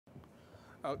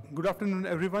Good afternoon,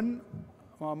 everyone.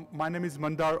 My name is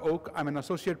Mandar Oak. I'm an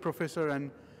associate professor and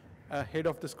head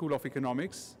of the School of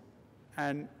Economics.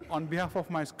 And on behalf of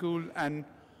my school and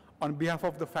on behalf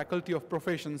of the Faculty of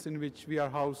Professions in which we are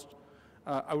housed,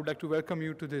 I would like to welcome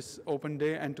you to this open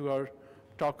day and to our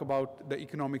talk about the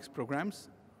economics programs.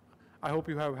 I hope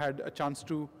you have had a chance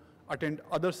to attend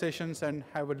other sessions and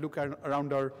have a look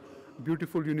around our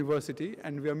beautiful university.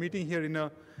 And we are meeting here in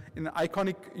an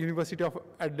iconic University of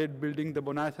Adelaide building, the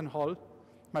Bonathan Hall.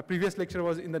 My previous lecture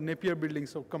was in the Napier building,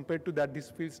 so compared to that, this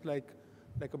feels like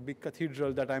a big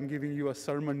cathedral that I'm giving you a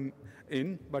sermon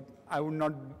in, but I would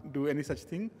not do any such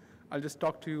thing. I'll just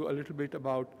talk to you a little bit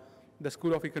about the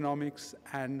School of Economics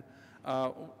and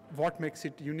what makes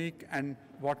it unique and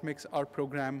what makes our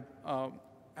program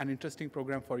an interesting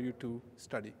program for you to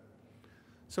study.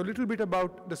 So a little bit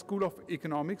about the School of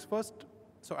Economics first.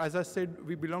 So as I said,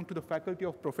 we belong to the Faculty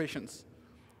of Professions.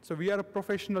 So we are a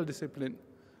professional discipline.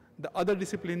 The other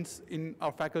disciplines in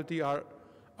our faculty are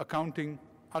accounting,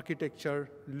 architecture,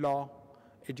 law,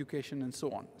 education, and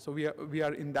so on. So we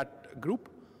are in that group.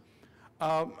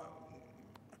 The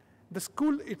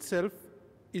school itself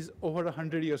is over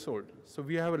 100 years old. So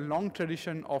we have a long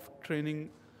tradition of training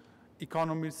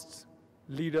economists,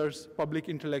 leaders, public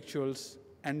intellectuals,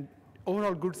 and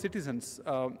overall good citizens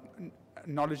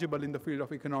knowledgeable in the field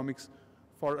of economics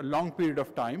for a long period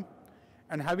of time.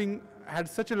 And having had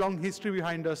such a long history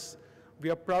behind us,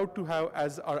 we are proud to have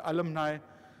as our alumni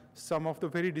some of the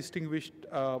very distinguished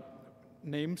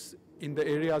names in the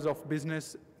areas of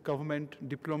business, government,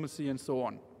 diplomacy, and so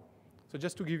on. So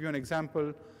just to give you an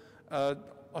example,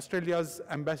 Australia's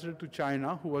ambassador to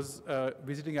China, who was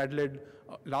visiting Adelaide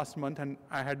last month, and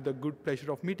I had the good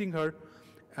pleasure of meeting her,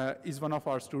 is one of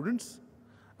our students.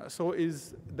 So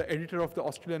is the editor of the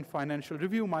Australian Financial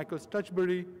Review, Michael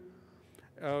Stutchbury,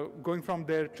 going from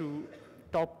there to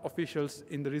top officials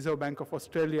in the Reserve Bank of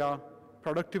Australia,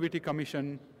 Productivity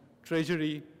Commission,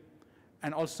 Treasury,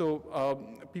 and also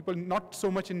people not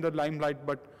so much in the limelight,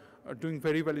 but doing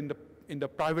very well in the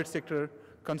private sector,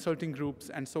 consulting groups,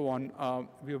 and so on.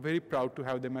 We are very proud to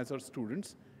have them as our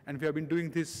students, and we have been doing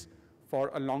this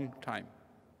for a long time.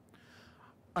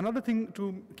 Another thing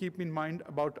to keep in mind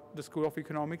about the School of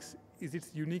Economics is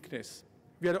its uniqueness.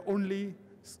 We are the only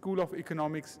School of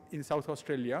Economics in South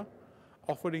Australia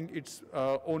offering its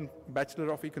own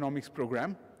Bachelor of Economics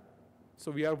program.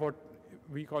 So we are what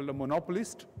we call a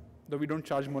monopolist, though we don't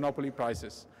charge monopoly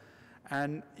prices.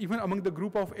 And even among the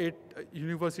group of 8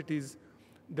 universities,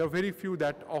 there are very few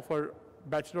that offer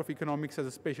Bachelor of Economics as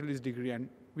a specialist degree, and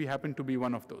we happen to be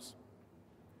one of those.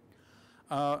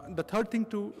 The third thing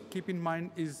to keep in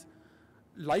mind is,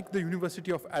 like the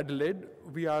University of Adelaide,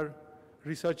 we are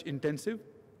research intensive.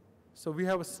 So we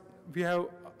have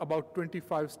about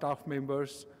 25 staff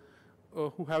members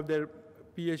who have their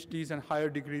PhDs and higher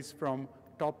degrees from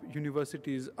top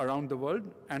universities around the world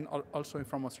and also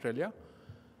from Australia.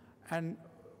 And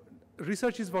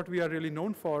research is what we are really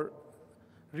known for.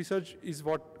 Research is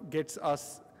what gets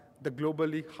us the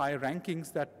globally high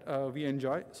rankings that we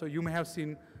enjoy. So you may have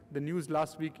seen the news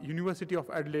last week. University of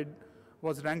Adelaide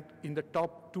was ranked in the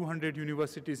top 200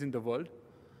 universities in the world.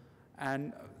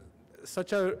 And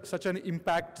such an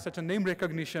impact, such a name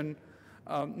recognition,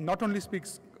 not only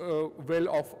speaks well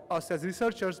of us as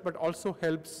researchers, but also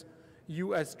helps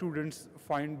you as students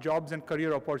find jobs and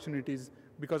career opportunities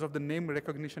because of the name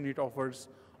recognition it offers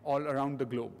all around the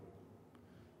globe.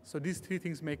 So these 3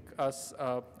 things make us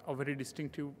a very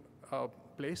distinctive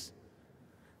place.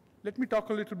 Let me talk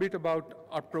a little bit about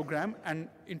our program, and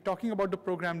in talking about the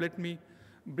program, let me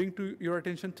bring to your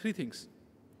attention 3 things.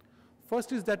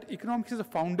 First is that economics is a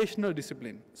foundational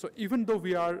discipline. So even though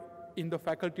we are in the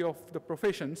Faculty of the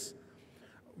Professions,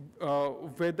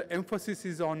 where the emphasis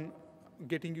is on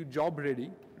getting you job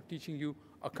ready, teaching you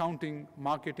accounting,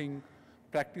 marketing,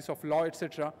 practice of law,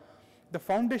 etc., the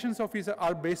foundations of it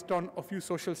are based on a few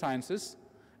social sciences,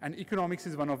 and economics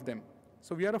is one of them.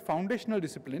 So we are a foundational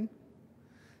discipline.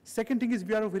 Second thing is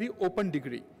we are a very open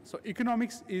degree. So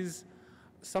economics is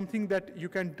something that you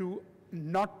can do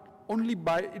not only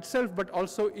by itself, but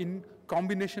also in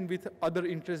combination with other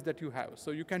interests that you have.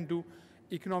 So you can do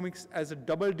economics as a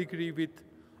double degree with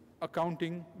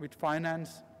accounting, with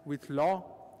finance, with law.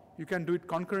 You can do it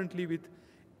concurrently with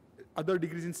other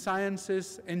degrees in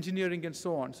sciences, engineering, and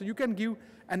so on. So you can give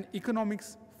an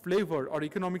economics flavor or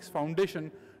economics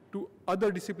foundation to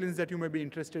other disciplines that you may be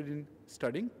interested in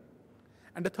studying.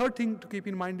 And the third thing to keep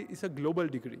in mind is a global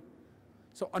degree.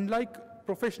 So unlike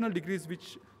professional degrees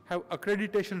which have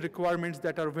accreditation requirements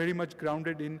that are very much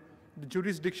grounded in the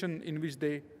jurisdiction in which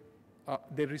they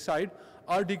reside,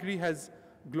 our degree has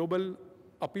global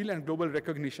appeal and global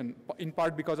recognition, in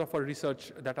part because of our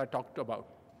research that I talked about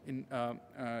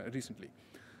recently.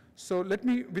 So let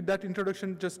me, with that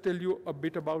introduction, just tell you a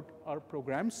bit about our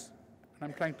programs. And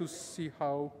I'm trying to see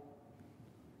how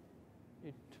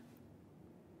it...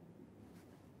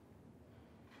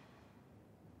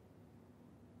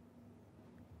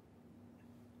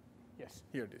 Yes,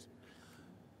 here it is.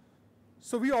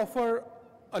 So we offer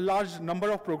a large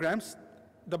number of programs.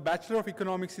 The Bachelor of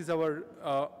Economics is our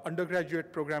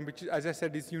undergraduate program, which, as I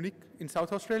said, is unique in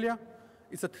South Australia.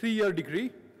 It's a 3-year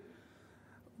degree.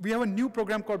 We have a new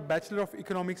program called Bachelor of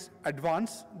Economics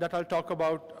Advanced that I'll talk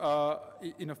about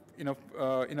in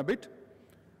a bit.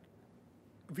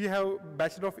 We have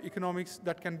Bachelor of Economics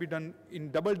that can be done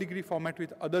in double degree format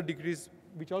with other degrees,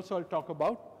 which also I'll talk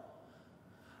about.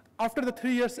 After the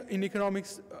 3 years in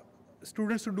economics,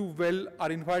 students who do well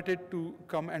are invited to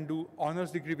come and do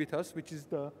honors degree with us, which is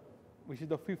the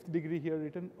 4th degree here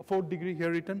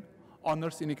written,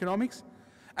 honors in economics.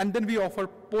 And then we offer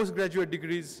postgraduate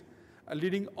degrees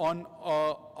leading on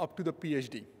up to the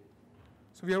PhD.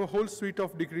 So we have a whole suite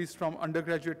of degrees from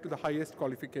undergraduate to the highest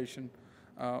qualification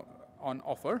on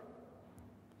offer.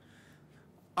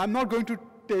 I'm not going to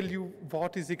tell you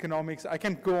what is economics. I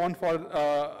can go on for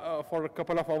a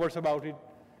couple of hours about it.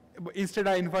 Instead,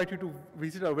 I invite you to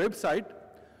visit our website.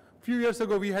 A few years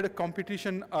ago, we had a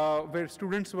competition where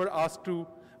students were asked to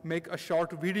make a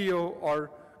short video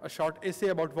or a short essay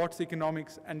about what's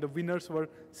economics, and the winners were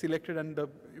selected and the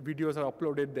videos are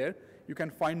uploaded there. You can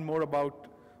find more about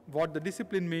what the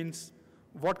discipline means,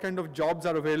 what kind of jobs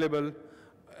are available,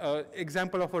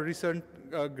 example of our recent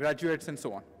graduates, and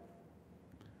so on.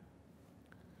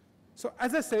 So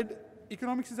as I said,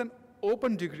 economics is an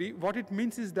open degree. What it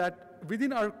means is that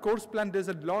within our course plan, there's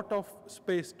a lot of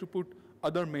space to put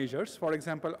other majors. For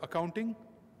example, accounting,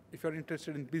 if you're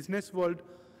interested in business world,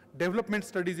 development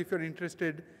studies if you're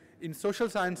interested in social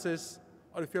sciences,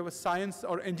 or if you have a science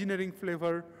or engineering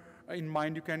flavor in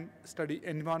mind, you can study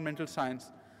environmental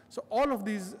science. So all of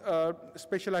these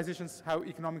specializations have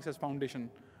economics as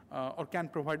foundation, or can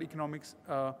provide economics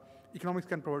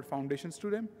can provide foundations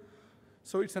to them.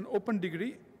 So it's an open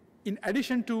degree. In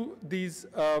addition to these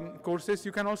courses,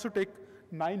 you can also take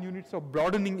 9 units of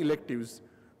broadening electives,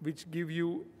 which give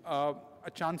you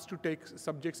a chance to take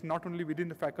subjects not only within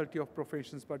the Faculty of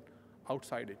Professions, but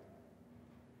outside it.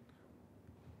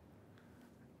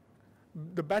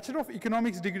 The Bachelor of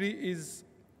Economics degree is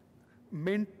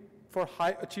meant for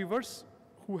high achievers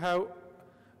who have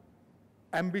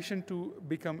ambition to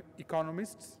become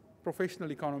economists,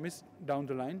 professional economists down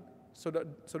the line. So the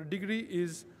degree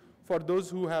is for those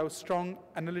who have strong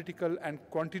analytical and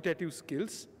quantitative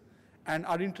skills and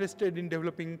are interested in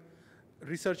developing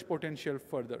research potential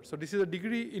further. So this is a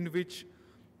degree in which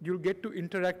you'll get to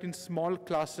interact in small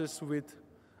classes with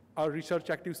our research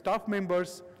active staff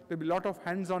members. There'll be a lot of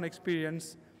hands-on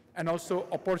experience and also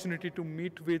opportunity to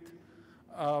meet with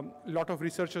a lot of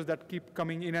researchers that keep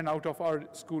coming in and out of our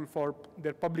school for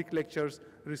their public lectures,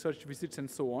 research visits, and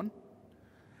so on.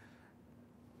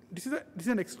 This is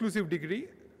an exclusive degree.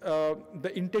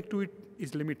 The intake to it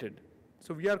is limited.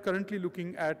 So we are currently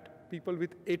looking at people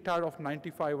with ATAR of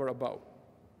 95 or above,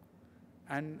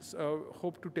 and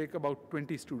hope to take about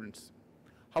 20 students.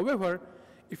 However,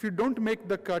 if you don't make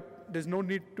the cut, there's no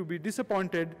need to be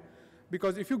disappointed,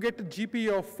 because if you get a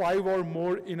GPA of 5 or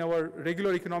more in our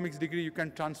regular economics degree, you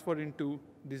can transfer into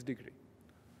this degree.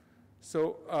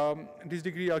 So this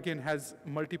degree, again, has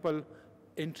multiple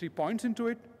entry points into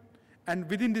it. And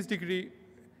within this degree,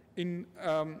 in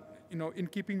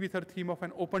keeping with our theme of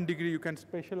an open degree, you can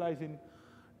specialize in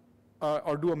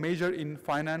or do a major in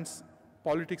finance,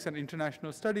 politics and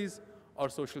international studies, or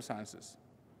social sciences.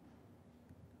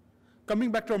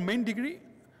 Coming back to our main degree,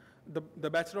 the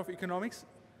Bachelor of Economics,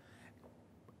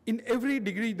 in every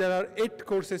degree there are 8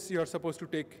 courses you are supposed to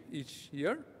take each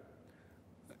year.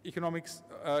 Economics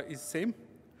is same,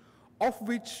 of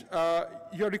which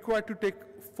you are required to take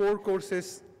 4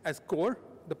 courses as core: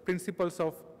 the principles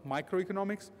of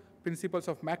microeconomics, principles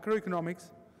of macroeconomics,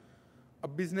 a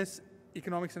business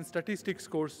economics and statistics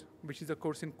course, which is a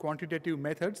course in quantitative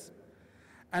methods,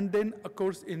 and then a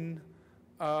course in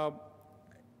the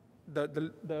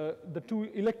 2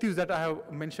 electives that I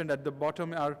have mentioned at the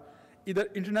bottom are either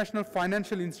international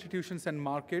financial institutions and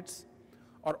markets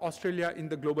or Australia in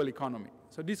the global economy.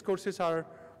 So these courses are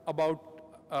about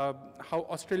how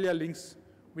Australia links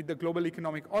with the global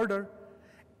economic order,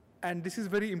 and this is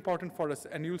very important for us,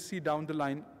 and you'll see down the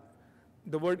line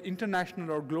the word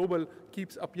international or global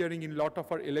keeps appearing in a lot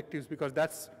of our electives, because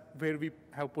that's where we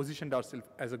have positioned ourselves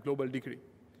as a global degree.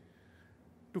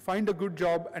 To find a good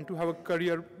job and to have a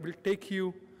career will take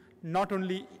you not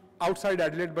only outside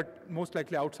Adelaide, but most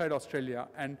likely outside Australia.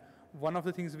 And one of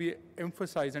the things we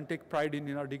emphasize and take pride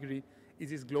in our degree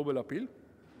is its global appeal.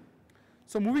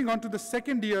 So moving on to the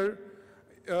second year,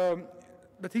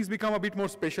 the things become a bit more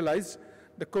specialized.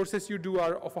 The courses you do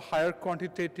are of a higher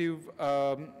quantitative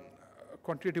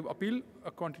appeal,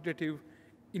 quantitative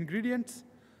ingredients,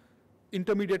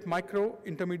 intermediate micro,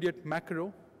 intermediate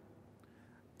macro,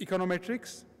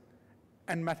 econometrics,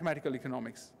 and mathematical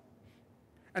economics.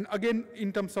 And again,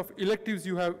 in terms of electives,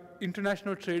 you have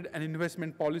international trade and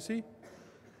investment policy,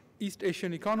 East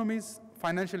Asian economies,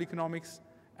 financial economics,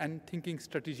 and thinking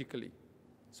strategically.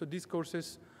 So these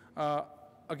courses,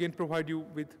 again, provide you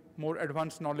with more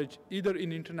advanced knowledge, either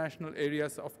in international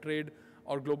areas of trade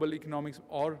or global economics,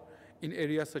 or in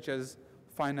areas such as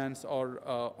finance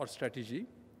or strategy.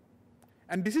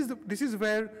 And this is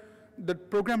where the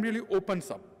program really opens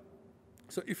up.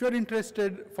 So if you're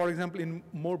interested, for example, in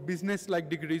more business-like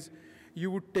degrees,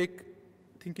 you would take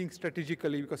thinking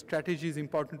strategically, because strategy is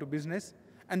important to business.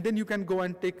 And then you can go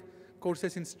and take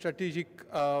courses in strategic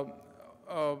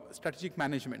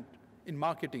management, in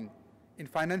marketing, in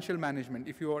financial management,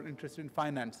 if you are interested in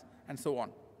finance, and so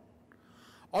on.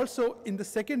 Also, in the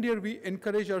second year, we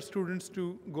encourage our students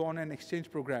to go on an exchange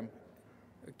program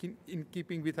in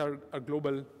keeping with our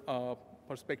global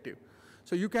perspective.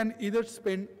 So you can either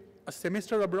spend a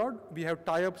semester abroad. We have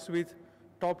tie-ups with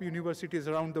top universities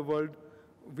around the world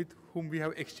with whom we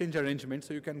have exchange arrangements.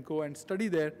 So you can go and study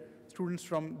there. Students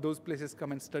from those places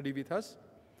come and study with us.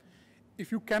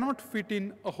 If you cannot fit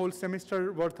in a whole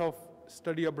semester worth of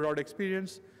study abroad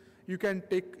experience, you can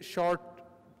take short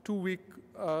 2-week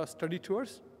study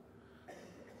tours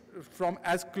from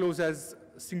as close as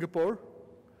Singapore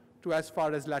to as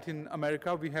far as Latin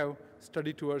America. We have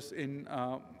study tours in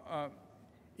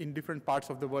different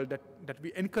parts of the world that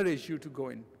we encourage you to go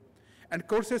in. And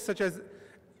courses such as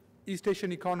East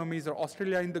Asian economies or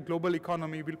Australia in the global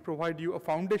economy will provide you a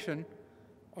foundation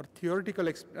or theoretical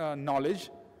knowledge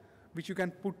which you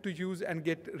can put to use and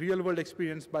get real-world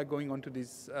experience by going on to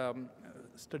these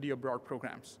study abroad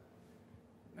programs.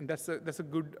 And that's a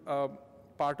good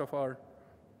part of our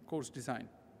course design.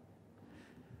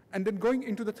 And then going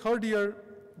into the third year,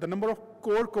 the number of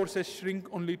core courses shrink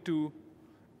only to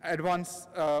advanced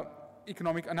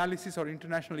economic analysis or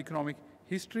international economic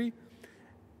history,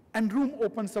 and room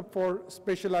opens up for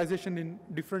specialization in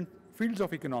different fields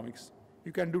of economics.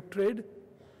 You can do trade,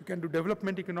 you can do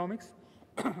development economics,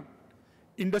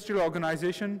 industrial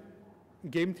organization,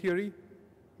 game theory,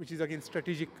 which is again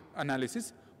strategic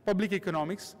analysis, public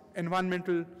economics,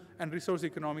 environmental and resource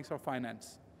economics, or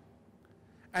finance.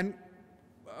 And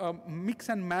mix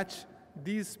and match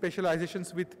these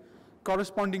specializations with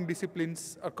corresponding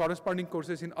disciplines or corresponding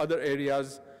courses in other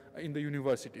areas in the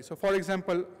university. So for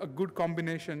example, a good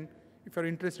combination, if you're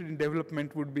interested in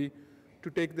development, would be to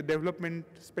take the development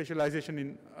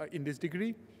specialization in this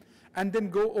degree, and then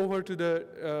go over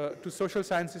to social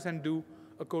sciences and do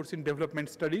a course in development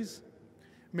studies,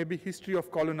 maybe history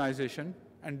of colonization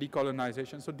and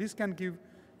decolonization. So this can give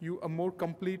you a more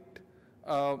complete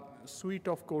suite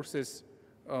of courses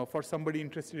for somebody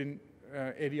interested in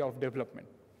area of development.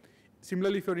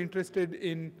 Similarly, if you're interested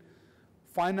in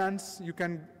finance, you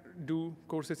can do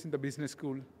courses in the business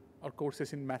school or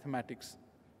courses in mathematics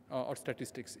or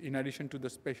statistics, in addition to the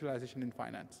specialization in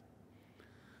finance.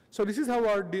 So this is how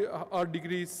our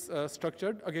degree is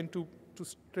structured. Again, to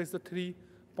stress the 3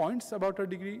 points about our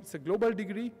degree: it's a global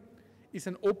degree, it's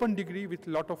an open degree with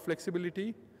a lot of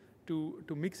flexibility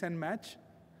to mix and match,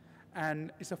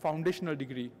 and it's a foundational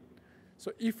degree.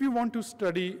 So if you want to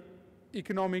study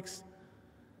economics,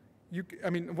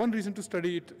 one reason to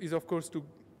study it is, of course,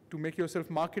 to make yourself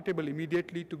marketable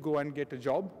immediately, to go and get a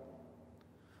job.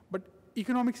 But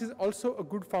economics is also a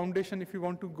good foundation if you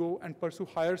want to go and pursue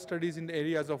higher studies in the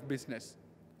areas of business.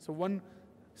 So one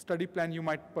study plan you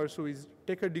might pursue is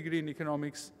take a degree in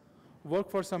economics, work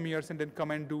for some years, and then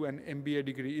come and do an MBA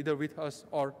degree, either with us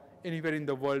or anywhere in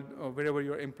the world, wherever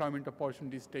your employment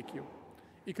opportunities take you.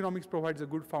 Economics provides a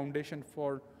good foundation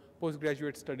for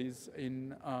postgraduate studies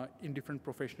in different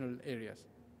professional areas.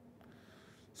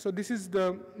 So this is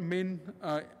the main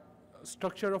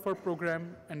structure of our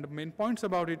program and the main points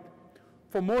about it.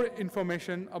 For more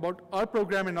information about our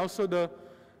program and also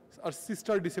our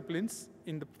sister disciplines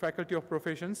in the Faculty of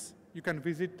Professions, you can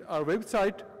visit our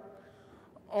website,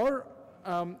 or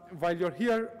while you're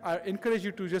here, I encourage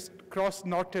you to just cross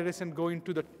North Terrace and go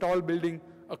into the tall building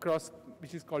across,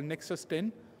 which is called Nexus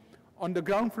 10. On the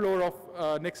ground floor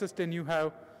of Nexus 10, you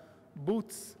have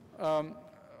booths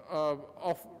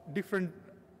of different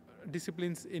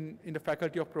disciplines in the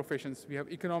Faculty of Professions. We have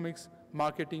economics,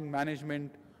 marketing,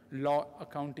 management, law,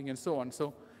 accounting, and so on.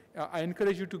 So I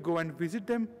encourage you to go and visit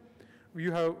them.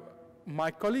 You have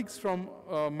my colleagues from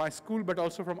my school, but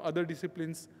also from other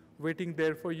disciplines waiting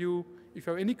there for you. If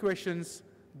you have any questions,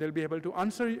 they'll be able to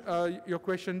answer your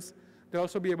questions. They'll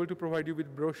also be able to provide you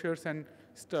with brochures and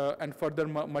further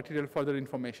material, further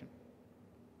information.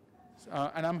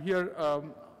 And I'm here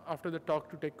after the talk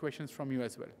to take questions from you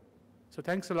as well. So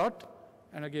thanks a lot,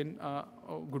 and again,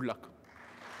 good luck.